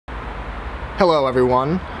Hello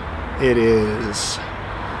everyone, it is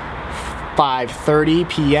 5:30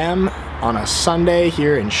 p.m. on a Sunday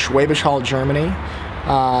here in Schwäbisch Hall, Germany.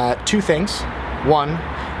 Two things. One,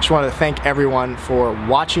 just wanted to thank everyone for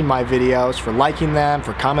watching my videos, for liking them,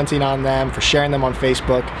 for commenting on them, for sharing them on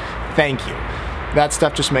Facebook. Thank you. That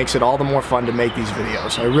stuff just makes it all the more fun to make these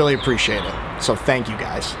videos. I really appreciate it. So thank you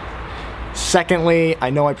guys. Secondly,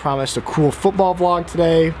 I know I promised a cool football vlog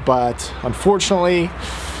today, but unfortunately,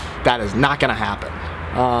 that is not gonna happen.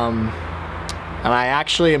 And I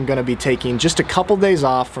actually am gonna be taking just a couple days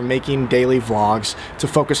off from making daily vlogs to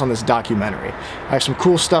focus on this documentary. I have some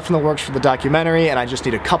cool stuff in the works for the documentary and I just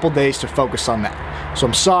need a couple days to focus on that. So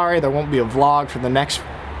I'm sorry there won't be a vlog for the next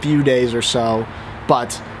few days or so,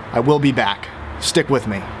 but I will be back. Stick with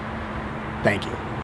me. Thank you.